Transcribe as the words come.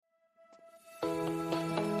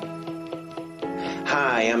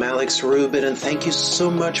Hi, I'm Alex Rubin, and thank you so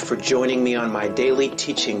much for joining me on my daily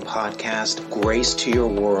teaching podcast, Grace to Your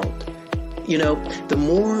World. You know, the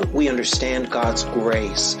more we understand God's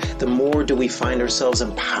grace, the more do we find ourselves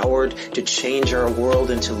empowered to change our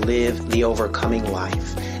world and to live the overcoming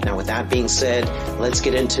life. Now, with that being said, let's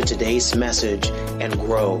get into today's message and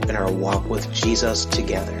grow in our walk with Jesus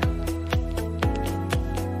together.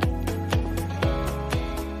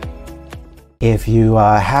 If you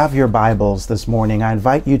have your Bibles this morning, I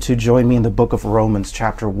invite you to join me in the book of Romans,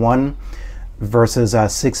 chapter 1, verses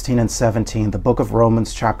 16 and 17. The book of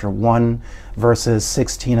Romans, chapter 1, verses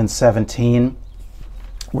 16 and 17.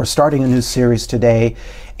 We're starting a new series today,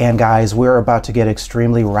 and guys, we're about to get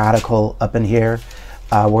extremely radical up in here.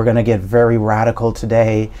 We're going to get very radical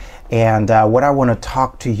today, and what I want to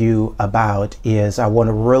talk to you about is I want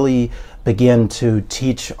to really begin to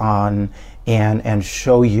teach on and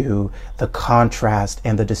show you the contrast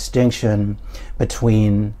and the distinction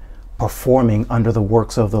between performing under the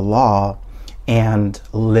works of the law and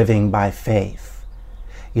living by faith.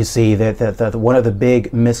 You see, that one of the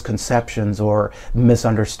big misconceptions or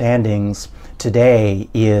misunderstandings today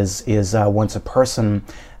is once a person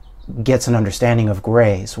gets an understanding of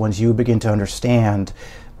grace, once you begin to understand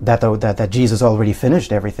that Jesus already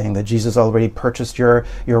finished everything, that Jesus already purchased your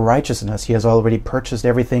righteousness. He has already purchased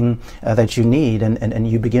everything that you need, and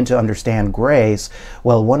you begin to understand grace.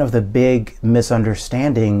 Well, one of the big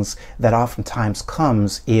misunderstandings that oftentimes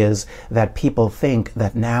comes is that people think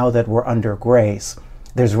that now that we're under grace,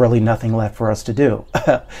 there's really nothing left for us to do.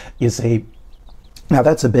 You see, now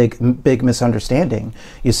that's a big misunderstanding.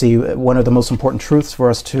 You see, one of the most important truths for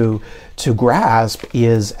us to grasp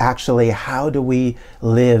is actually how do we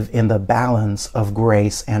live in the balance of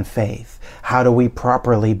grace and faith? How do we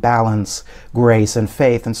properly balance grace and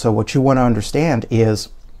faith? And so what you want to understand is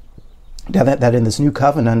that in this new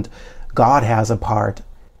covenant, God has a part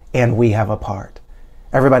and we have a part.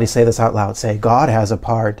 Everybody say this out loud. Say, God has a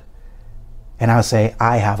part, and I'll say,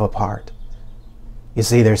 I have a part. You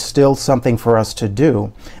see, there's still something for us to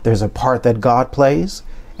do. There's a part that God plays,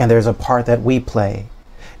 and there's a part that we play.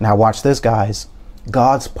 Now watch this, guys.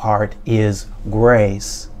 God's part is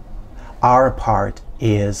grace. Our part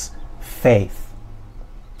is faith.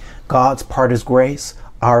 God's part is grace.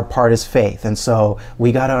 Our part is faith. And so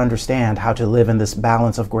we got to understand how to live in this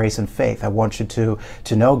balance of grace and faith. I want you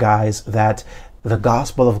to know, guys, that the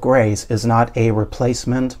gospel of grace is not a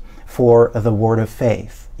replacement for the word of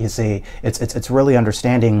faith. You see, it's really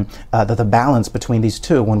understanding the balance between these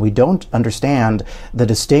two. When we don't understand the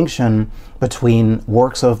distinction between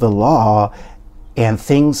works of the law and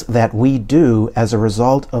things that we do as a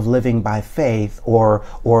result of living by faith or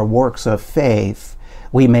works of faith,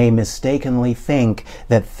 we may mistakenly think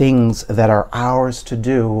that things that are ours to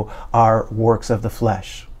do are works of the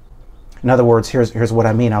flesh. In other words, here's what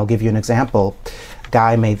I mean. I'll give you an example. A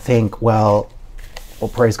guy may think, well,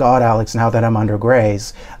 praise God, Alex, now that I'm under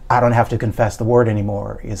grace, I don't have to confess the word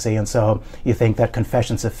anymore, you see. And so you think that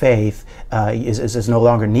confessions of faith is no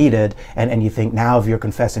longer needed. And you think now if you're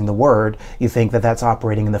confessing the word, you think that that's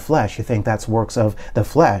operating in the flesh. You think that's works of the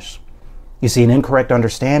flesh. You see, an incorrect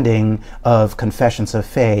understanding of confessions of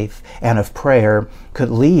faith and of prayer could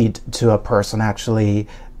lead to a person actually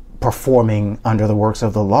performing under the works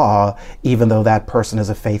of the law, even though that person is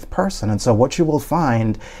a faith person. And so what you will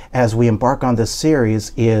find as we embark on this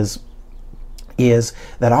series is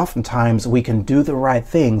that oftentimes we can do the right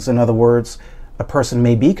things. In other words, a person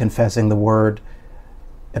may be confessing the word,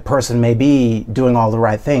 a person may be doing all the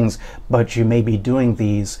right things, but you may be doing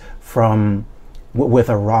these with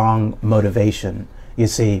a wrong motivation. You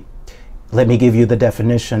see, let me give you the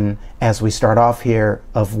definition as we start off here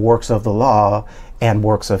of works of the law and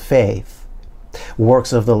works of faith.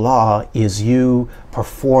 Works of the law is you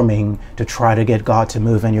performing to try to get God to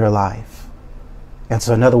move in your life. And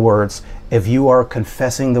so in other words, if you are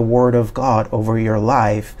confessing the word of God over your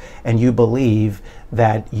life and you believe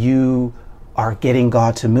that you are getting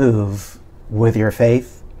God to move with your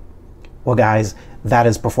faith, well guys, that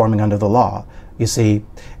is performing under the law. You see,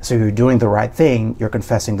 so you're doing the right thing, you're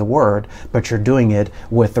confessing the word, but you're doing it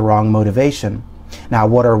with the wrong motivation. Now,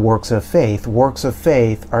 what are works of faith? Works of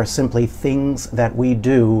faith are simply things that we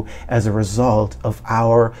do as a result of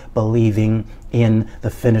our believing in the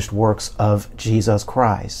finished works of Jesus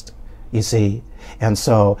Christ. You see, and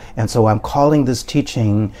so I'm calling this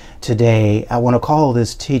teaching today, I want to call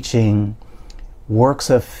this teaching works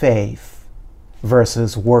of faith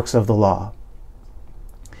versus works of the law.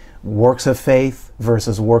 works of faith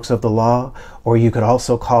versus works of the law, or you could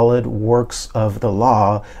also call it works of the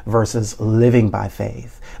law versus living by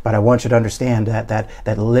faith. But I want you to understand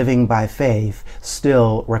that living by faith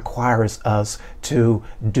still requires us to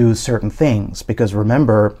do certain things, because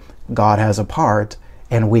remember, God has a part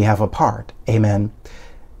and we have a part. Amen.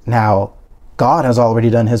 Now, God has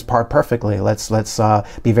already done his part perfectly. Let's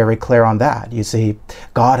be very clear on that. You see,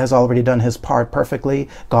 God has already done his part perfectly.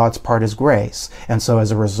 God's part is grace. And so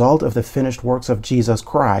as a result of the finished works of Jesus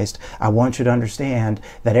Christ, I want you to understand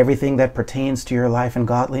that everything that pertains to your life and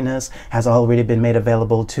godliness has already been made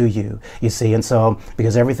available to you. You see, and so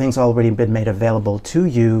because everything's already been made available to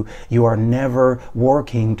you, you are never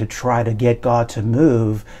working to try to get God to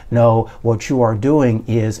move. No, what you are doing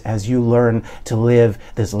is, as you learn to live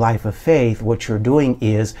this life of faith, what you're doing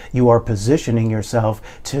is you are positioning yourself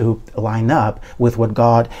to line up with what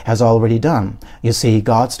God has already done. You see,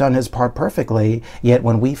 God's done his part perfectly, yet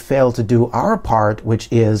when we fail to do our part, which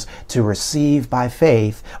is to receive by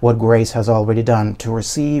faith what grace has already done, to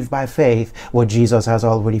receive by faith what Jesus has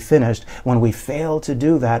already finished, when we fail to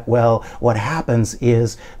do that, well, what happens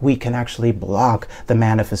is we can actually block the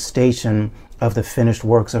manifestation of the finished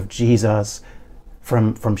works of Jesus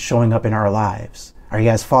from showing up in our lives. Are you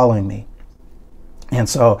guys following me? And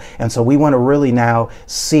so we want to really now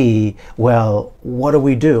see, well, what do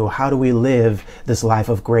we do? How do we live this life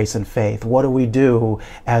of grace and faith? What do we do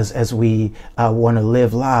as we want to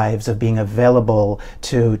live lives of being available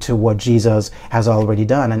to what Jesus has already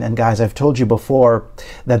done? And guys, I've told you before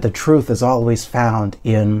that the truth is always found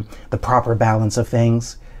in the proper balance of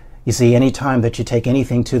things. You see, anytime that you take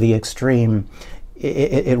anything to the extreme,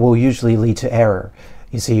 it will usually lead to error.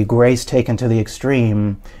 You see, grace taken to the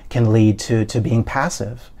extreme can lead to being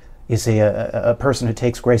passive. You see, a person who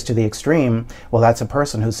takes grace to the extreme, well, that's a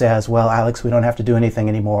person who says, well, Alex, we don't have to do anything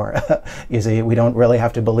anymore. You see, we don't really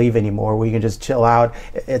have to believe anymore. We can just chill out.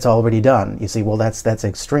 It's already done. You see, well, that's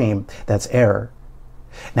extreme. That's error.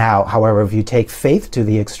 Now, however, if you take faith to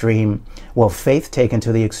the extreme, well, faith taken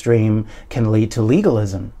to the extreme can lead to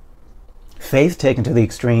legalism. Faith taken to the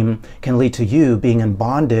extreme can lead to you being in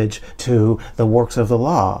bondage to the works of the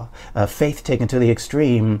law. Faith taken to the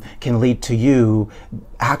extreme can lead to you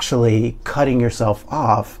actually cutting yourself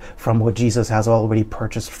off from what Jesus has already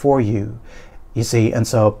purchased for you. You see, and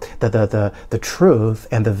so the truth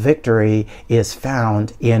and the victory is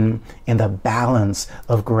found in the balance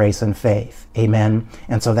of grace and faith. Amen.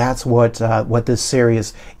 And so that's what this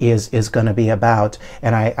series is going to be about.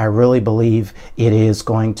 And I really believe it is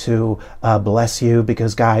going to bless you,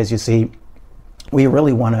 because guys, you see, we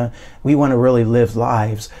want to really live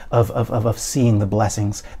lives of seeing the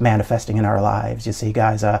blessings manifesting in our lives. You see,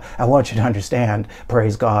 guys, I want you to understand,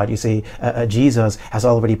 praise God. You see, Jesus has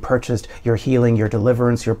already purchased your healing, your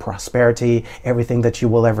deliverance, your prosperity, everything that you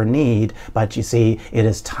will ever need. But you see, it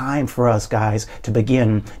is time for us, guys, to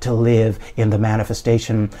begin to live in the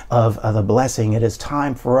manifestation of the blessing. It is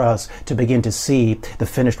time for us to begin to see the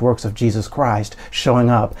finished works of Jesus Christ showing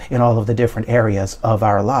up in all of the different areas of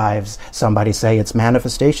our lives. Somebody say, it's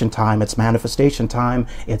manifestation time. It's manifestation time.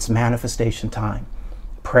 It's manifestation time.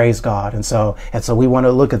 Praise God. And so we want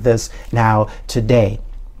to look at this now today.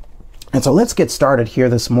 And so let's get started here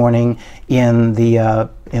this morning in the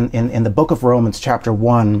book of Romans, chapter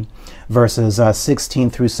 1, verses 16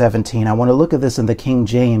 through 17. I want to look at this in the King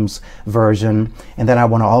James Version, and then I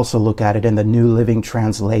want to also look at it in the New Living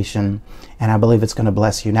Translation, and I believe it's going to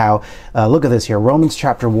bless you. Now, look at this here. Romans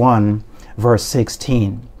chapter 1, verse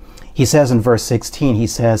 16. He says in verse 16, he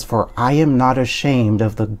says, "For I am not ashamed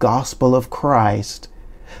of the gospel of Christ,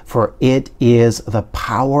 for it is the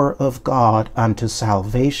power of God unto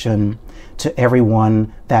salvation to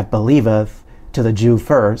everyone that believeth, to the Jew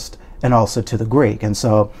first, and also to the Greek." And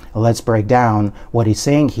so let's break down what he's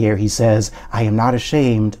saying here. He says, I am not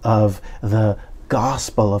ashamed of the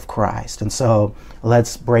gospel of Christ. And so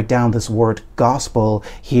let's break down this word gospel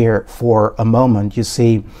here for a moment. You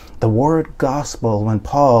see, the word gospel, when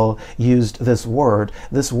Paul used this word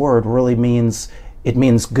really means, it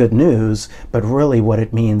means good news, but really what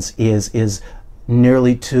it means is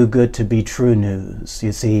nearly too good to be true news.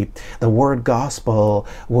 You see, the word gospel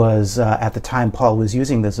was, at the time Paul was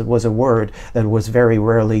using this, it was a word that was very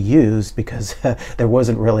rarely used because there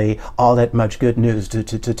wasn't really all that much good news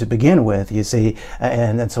to begin with, you see.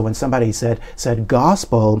 And so when somebody said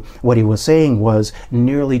gospel, what he was saying was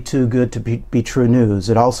nearly too good to be true news.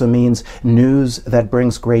 It also means news that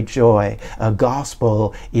brings great joy. A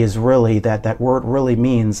gospel is really, that word really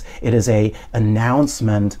means it is a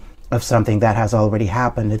announcement of something that has already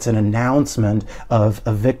happened. It's an announcement of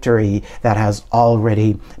a victory that has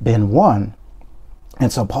already been won.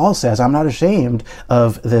 And so Paul says, I'm not ashamed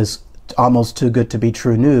of this almost too good to be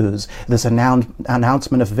true news, this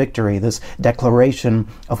announcement of victory, this declaration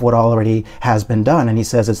of what already has been done. And he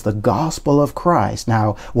says it's the gospel of Christ.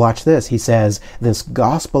 Now, watch this. He says this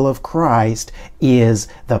gospel of Christ is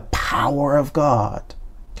the power of God.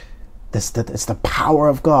 It's the power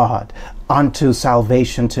of God unto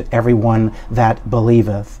salvation to everyone that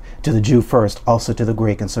believeth. To the Jew first, also to the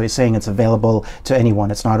Greek. And so he's saying it's available to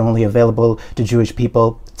anyone. It's not only available to Jewish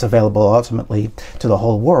people, it's available ultimately to the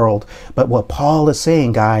whole world. But what Paul is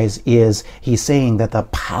saying, guys, is he's saying that the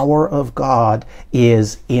power of God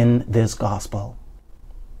is in this gospel.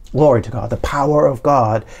 Glory to God. The power of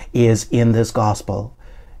God is in this gospel.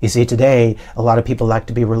 You see, today, a lot of people like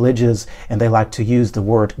to be religious and they like to use the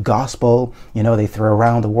word gospel. You know, they throw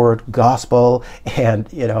around the word gospel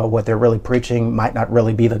and, you know, what they're really preaching might not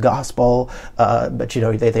really be the gospel. But, you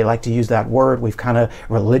know, they like to use that word. We've kind of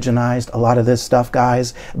religionized a lot of this stuff,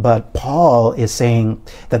 guys. But Paul is saying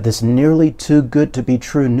that this nearly too good to be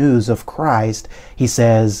true news of Christ, he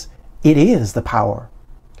says, it is the power.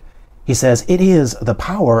 He says it is the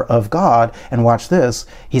power of God. And watch this.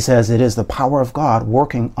 He says it is the power of God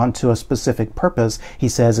working unto a specific purpose. He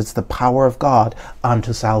says it's the power of God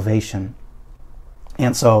unto salvation.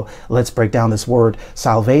 And so let's break down this word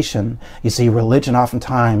salvation. You see, religion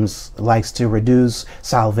oftentimes likes to reduce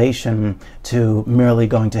salvation to merely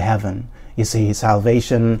going to heaven. You see,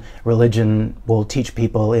 salvation, religion will teach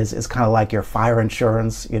people is kind of like your fire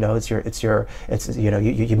insurance. You know, it's you know,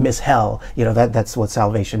 you miss hell. You know, that's what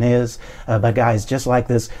salvation is. But guys, just like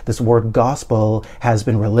this word gospel has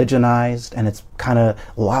been religionized and it's kind of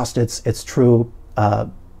lost its true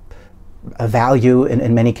value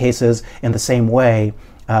in many cases. In the same way,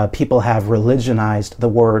 people have religionized the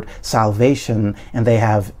word salvation, and they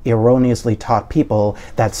have erroneously taught people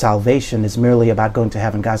that salvation is merely about going to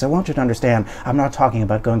heaven. Guys, I want you to understand, I'm not talking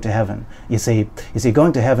about going to heaven. You see,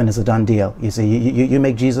 going to heaven is a done deal. You see, you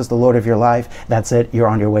make Jesus the Lord of your life, that's it, you're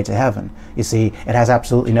on your way to heaven. You see, it has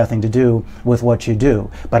absolutely nothing to do with what you do.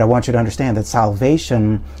 But I want you to understand that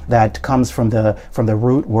salvation that comes from the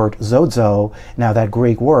root word zozo, now that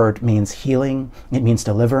Greek word means healing, it means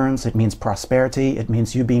deliverance, it means prosperity, it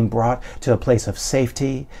means you being brought to a place of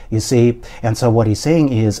safety, you see. And so what he's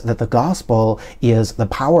saying is that the gospel is the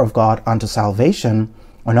power of God unto salvation.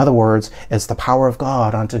 In other words, it's the power of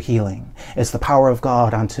God unto healing. It's the power of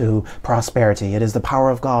God unto prosperity. It is the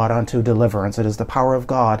power of God unto deliverance. It is the power of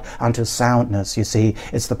God unto soundness, you see.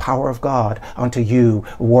 It's the power of God unto you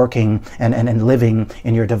working and living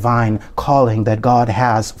in your divine calling that God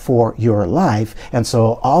has for your life. And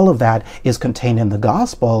so all of that is contained in the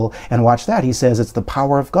gospel. And watch that. He says it's the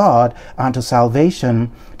power of God unto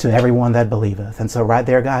salvation to everyone that believeth. And so right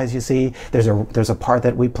there, guys, you see, there's a part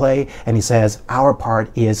that we play, and he says our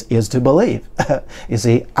part is to believe. You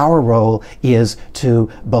see, our role is to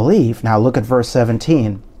believe. Now look at verse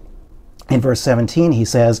 17. In verse 17, he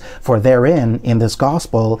says, for therein, in this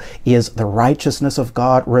gospel, is the righteousness of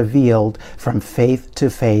God revealed from faith to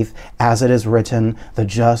faith, as it is written, the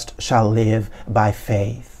just shall live by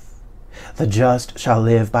faith. The just shall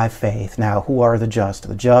live by faith. Now, who are the just?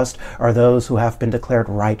 The just are those who have been declared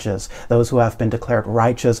righteous, those who have been declared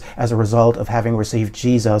righteous as a result of having received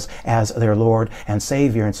Jesus as their Lord and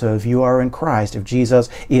Savior. And so if you are in Christ, if Jesus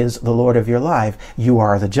is the Lord of your life, you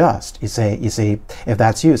are the just. You see, if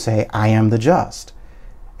that's you, say, I am the just.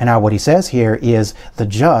 And now what he says here is the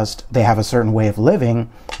just, they have a certain way of living.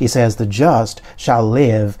 He says the just shall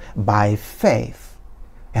live by faith.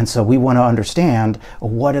 And so we want to understand,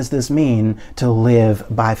 what does this mean to live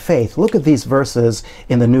by faith? Look at these verses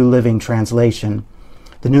in the New Living Translation.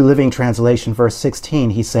 The New Living Translation, verse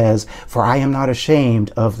 16, he says, for I am not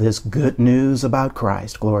ashamed of this good news about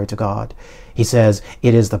Christ. Glory to God. He says,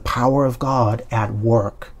 it is the power of God at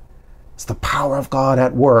work. It's the power of God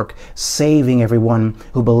at work, saving everyone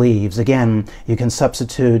who believes. Again, you can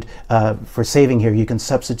substitute, for saving here, you can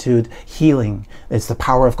substitute healing. It's the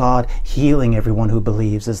power of God healing everyone who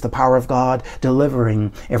believes. It's the power of God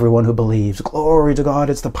delivering everyone who believes. Glory to God.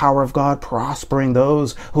 It's the power of God prospering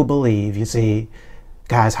those who believe. You see,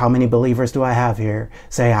 guys, how many believers do I have here?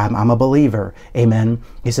 Say, I'm a believer. Amen.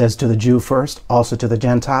 He says to the Jew first, also to the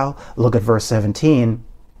Gentile. Look at verse 17.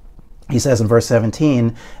 He says in verse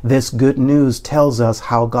 17, this good news tells us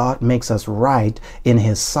how God makes us right in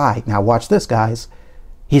his sight. Now watch this, guys.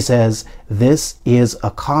 He says, this is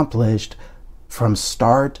accomplished from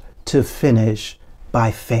start to finish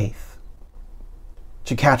by faith.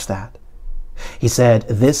 Did you catch that? He said,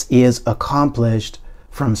 this is accomplished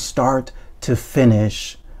from start to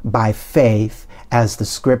finish by faith, as the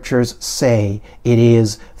scriptures say it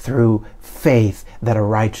is through faith. faith that a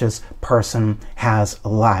righteous person has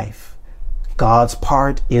life. God's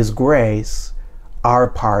part is grace. Our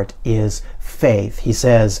part is faith. He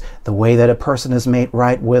says the way that a person is made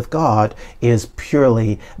right with God is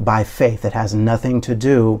purely by faith. It has nothing to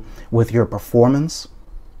do with your performance.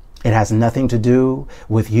 It has nothing to do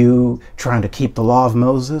with you trying to keep the law of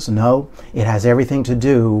Moses. No, it has everything to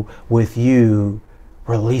do with you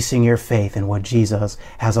releasing your faith in what Jesus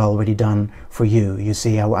has already done for you. You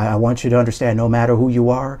see, I want you to understand, no matter who you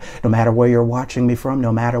are, no matter where you're watching me from,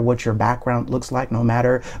 no matter what your background looks like, no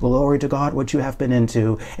matter, glory to God, what you have been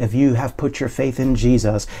into, if you have put your faith in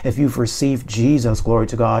Jesus, if you've received Jesus, glory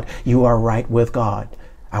to God, you are right with God.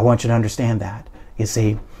 I want you to understand that. You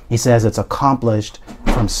see, he says it's accomplished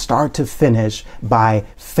from start to finish by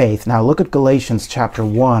faith. Now look at Galatians chapter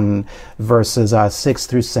 1, verses 6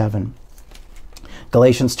 through 7.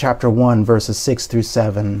 Galatians chapter 1, verses 6 through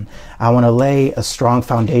 7. I want to lay a strong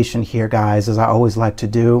foundation here, guys, as I always like to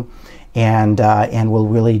do, and we'll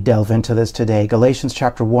really delve into this today. Galatians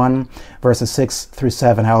chapter 1, verses 6 through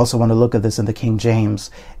 7. I also want to look at this in the King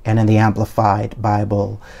James and in the Amplified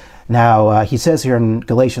Bible. Now, he says here in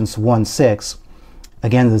Galatians 1, 6,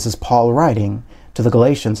 again, this is Paul writing to the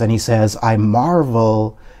Galatians, and he says, I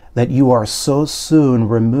marvel that you are so soon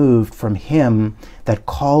removed from him that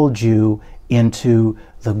called you into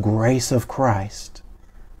the grace of Christ.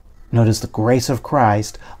 Notice the grace of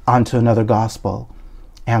Christ onto another gospel.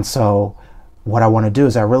 And so what I want to do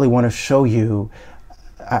is I really want to show you,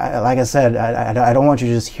 like I said, I don't want you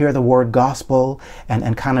to just hear the word gospel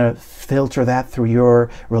and kind of filter that through your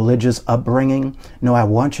religious upbringing. No, I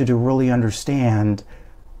want you to really understand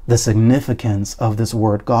the significance of this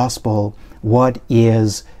word gospel. What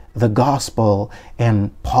is the gospel?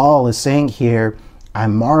 And Paul is saying here, I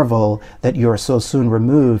marvel that you are so soon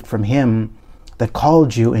removed from him that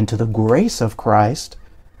called you into the grace of Christ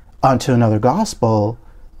unto another gospel.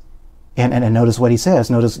 And notice what he says.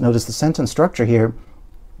 Notice the sentence structure here.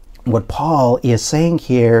 What Paul is saying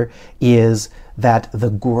here is that the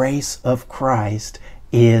grace of Christ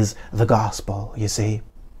is the gospel, you see.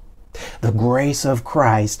 The grace of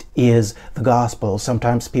Christ is the gospel.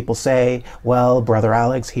 Sometimes people say, well, Brother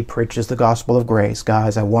Alex, he preaches the gospel of grace.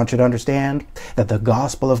 Guys, I want you to understand that the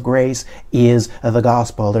gospel of grace is the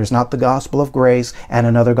gospel. There's not the gospel of grace and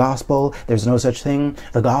another gospel. There's no such thing.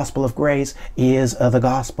 The gospel of grace is the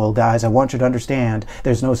gospel. Guys, I want you to understand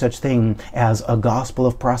there's no such thing as a gospel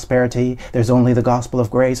of prosperity. There's only the gospel of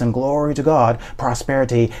grace, and glory to God,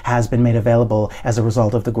 prosperity has been made available as a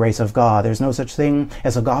result of the grace of God. There's no such thing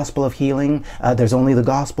as a gospel of healing. There's only the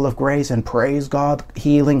gospel of grace, and praise God,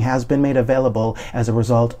 healing has been made available as a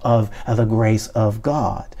result of the grace of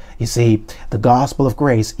God. You see, the gospel of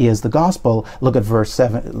grace is the gospel. Look at verse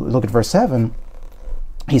 7. Look at verse 7.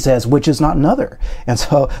 He says, which is not another. And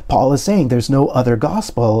so Paul is saying there's no other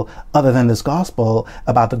gospel other than this gospel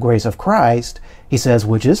about the grace of Christ. He says,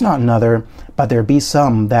 which is not another, but there be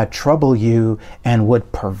some that trouble you and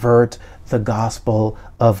would pervert the gospel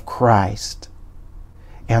of Christ.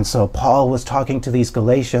 And so Paul was talking to these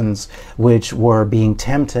Galatians, which were being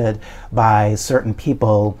tempted by certain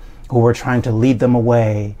people who were trying to lead them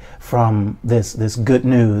away from this good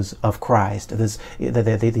news of Christ.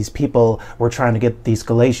 These people were trying to get these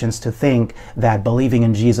Galatians to think that believing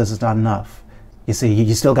in Jesus is not enough. You see,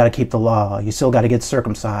 you still got to keep the law. You still got to get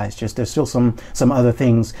circumcised. There's still some other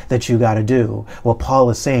things that you got to do. Well, Paul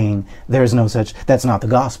is saying there's no such, that's not the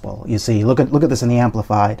gospel. You see, look at this in the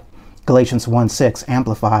Amplified. Galatians 1:6,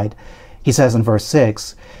 Amplified. He says in verse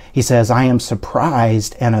 6, he says, I am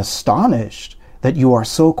surprised and astonished that you are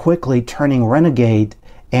so quickly turning renegade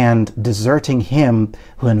and deserting him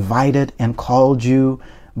who invited and called you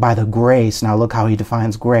by the grace. Now look how he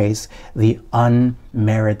defines grace, the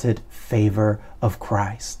unmerited favor of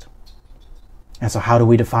Christ. And so how do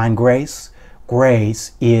we define grace?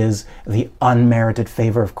 Grace is the unmerited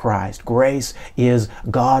favor of Christ. Grace is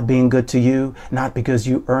God being good to you, not because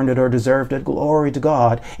you earned it or deserved it. Glory to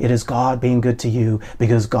God. It is God being good to you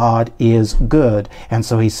because God is good. And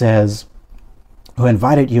so he says, who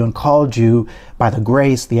invited you and called you by the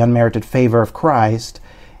grace, the unmerited favor of Christ,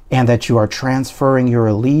 and that you are transferring your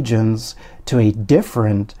allegiance to a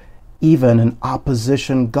different, even an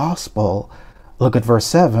opposition gospel. Look at verse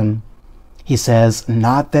 7. He says,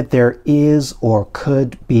 not that there is or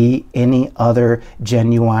could be any other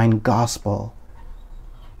genuine gospel.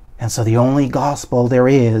 And so the only gospel there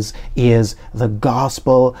is the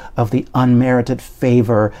gospel of the unmerited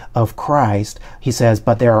favor of Christ. He says,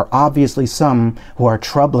 but there are obviously some who are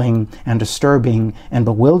troubling and disturbing and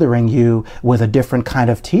bewildering you with a different kind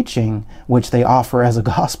of teaching, which they offer as a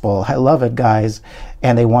gospel. I love it, guys.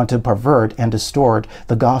 and they want to pervert and distort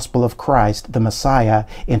the gospel of Christ, the Messiah,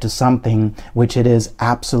 into something which it is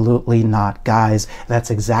absolutely not. Guys, that's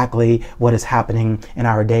exactly what is happening in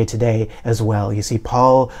our day today as well. You see,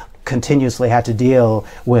 Paul continuously had to deal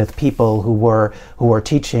with people who were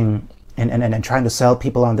teaching and trying to sell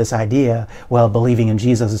people on this idea, well, believing in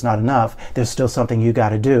Jesus is not enough. There's still something you got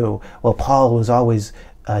to do. Well, Paul was always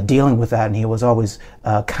dealing with that, and he was always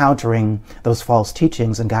countering those false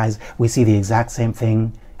teachings. And guys, we see the exact same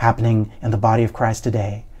thing happening in the body of Christ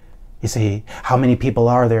today. You see, how many people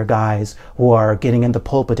are there, guys, who are getting in the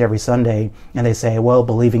pulpit every Sunday and they say, well,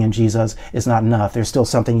 believing in Jesus is not enough. There's still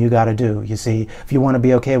something you got to do. You see, if you want to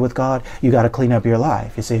be okay with God, you got to clean up your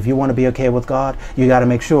life. You see, if you want to be okay with God, you got to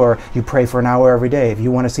make sure you pray for an hour every day. If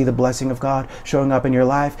you want to see the blessing of God showing up in your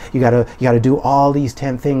life, you got to do all these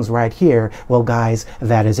 10 things right here. Well, guys,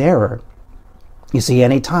 that is error. You see,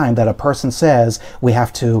 any time that a person says we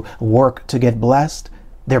have to work to get blessed,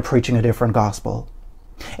 they're preaching a different gospel.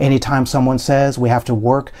 Anytime someone says we have to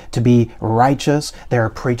work to be righteous, they're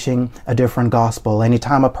preaching a different gospel.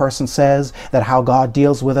 Anytime a person says that how God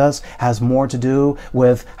deals with us has more to do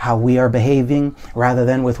with how we are behaving rather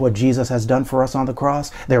than with what Jesus has done for us on the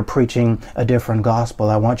cross, they're preaching a different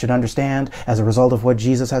gospel. I want you to understand, as a result of what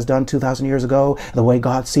Jesus has done 2,000 years ago, the way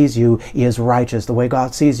God sees you is righteous. The way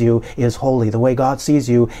God sees you is holy. The way God sees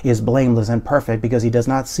you is blameless and perfect, because he does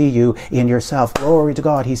not see you in yourself. Glory to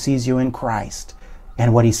God, he sees you in Christ.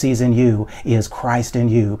 And what he sees in you is Christ in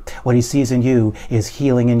you. What he sees in you is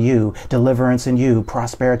healing in you, deliverance in you,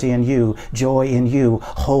 prosperity in you, joy in you,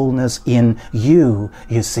 wholeness in you.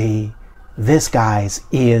 You see, this, guys,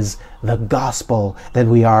 is the gospel that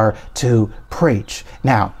we are to preach.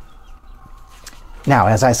 Now,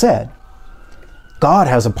 as I said, God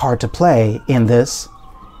has a part to play in this,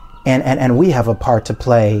 and we have a part to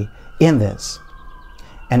play in this.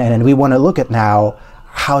 And we want to look at now,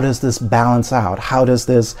 how does this balance out? How does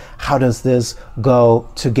this go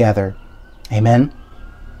together? Amen.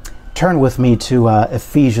 Turn with me to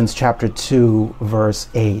Ephesians chapter 2, verse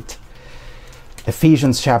 8.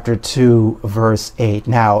 Ephesians chapter 2, verse 8.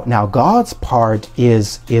 Now God's part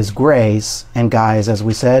is grace. And guys, as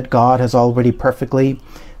we said, God has already perfectly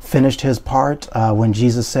finished his part. When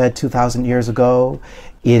Jesus said 2,000 years ago,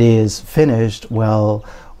 it is finished, well,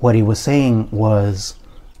 what he was saying was,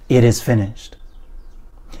 it is finished.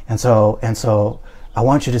 And so I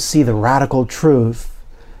want you to see the radical truth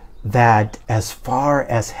that as far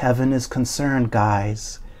as heaven is concerned,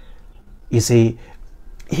 guys, you see,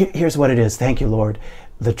 here's what it is. Thank you, Lord.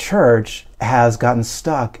 The church has gotten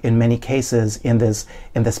stuck in many cases in this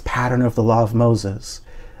pattern of the law of Moses.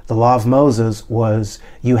 The law of Moses was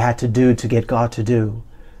you had to do to get God to do.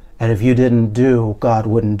 And if you didn't do, God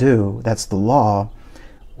wouldn't do. That's the law.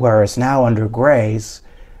 Whereas now under grace,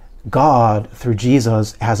 God, through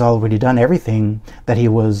Jesus, has already done everything that he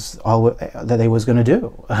was going to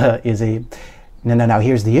do. Now,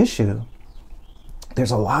 here's the issue.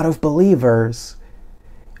 There's a lot of believers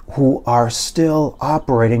who are still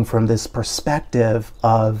operating from this perspective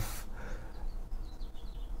of,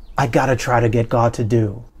 I got to try to get God to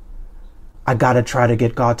do. I got to try to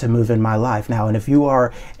get God to move in my life. Now, and if you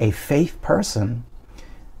are a faith person,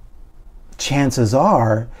 chances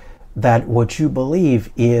are that what you believe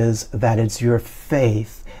is that it's your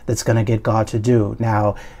faith that's going to get God to do.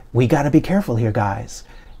 Now, we got to be careful here, guys.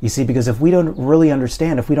 You see, because if we don't really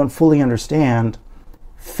understand, if we don't fully understand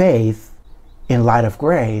faith in light of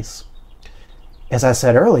grace, as I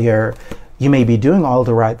said earlier, you may be doing all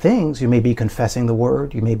the right things. You may be confessing the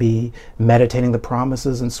word. You may be meditating the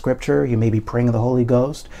promises in Scripture. You may be praying in the Holy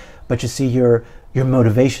Ghost. But you see, your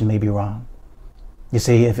motivation may be wrong. You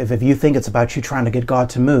see, if you think it's about you trying to get God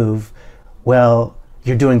to move, well,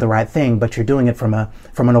 you're doing the right thing, but you're doing it from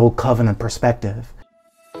an old covenant perspective.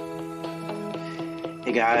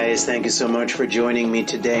 Hey guys, thank you so much for joining me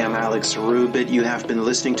today. I'm Alex Rubit. You have been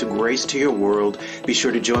listening to Grace to Your World. Be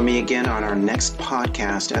sure to join me again on our next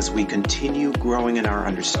podcast as we continue growing in our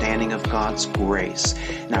understanding of God's grace.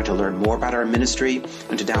 Now, to learn more about our ministry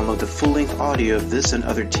and to download the full-length audio of this and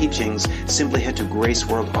other teachings, simply head to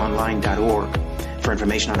graceworldonline.org. For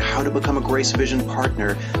information on how to become a Grace Vision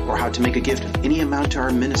partner or how to make a gift of any amount to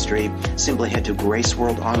our ministry, simply head to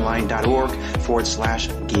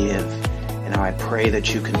graceworldonline.org/give. And now I pray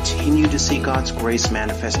that you continue to see God's grace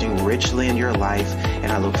manifesting richly in your life,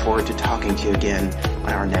 and I look forward to talking to you again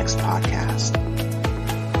on our next podcast.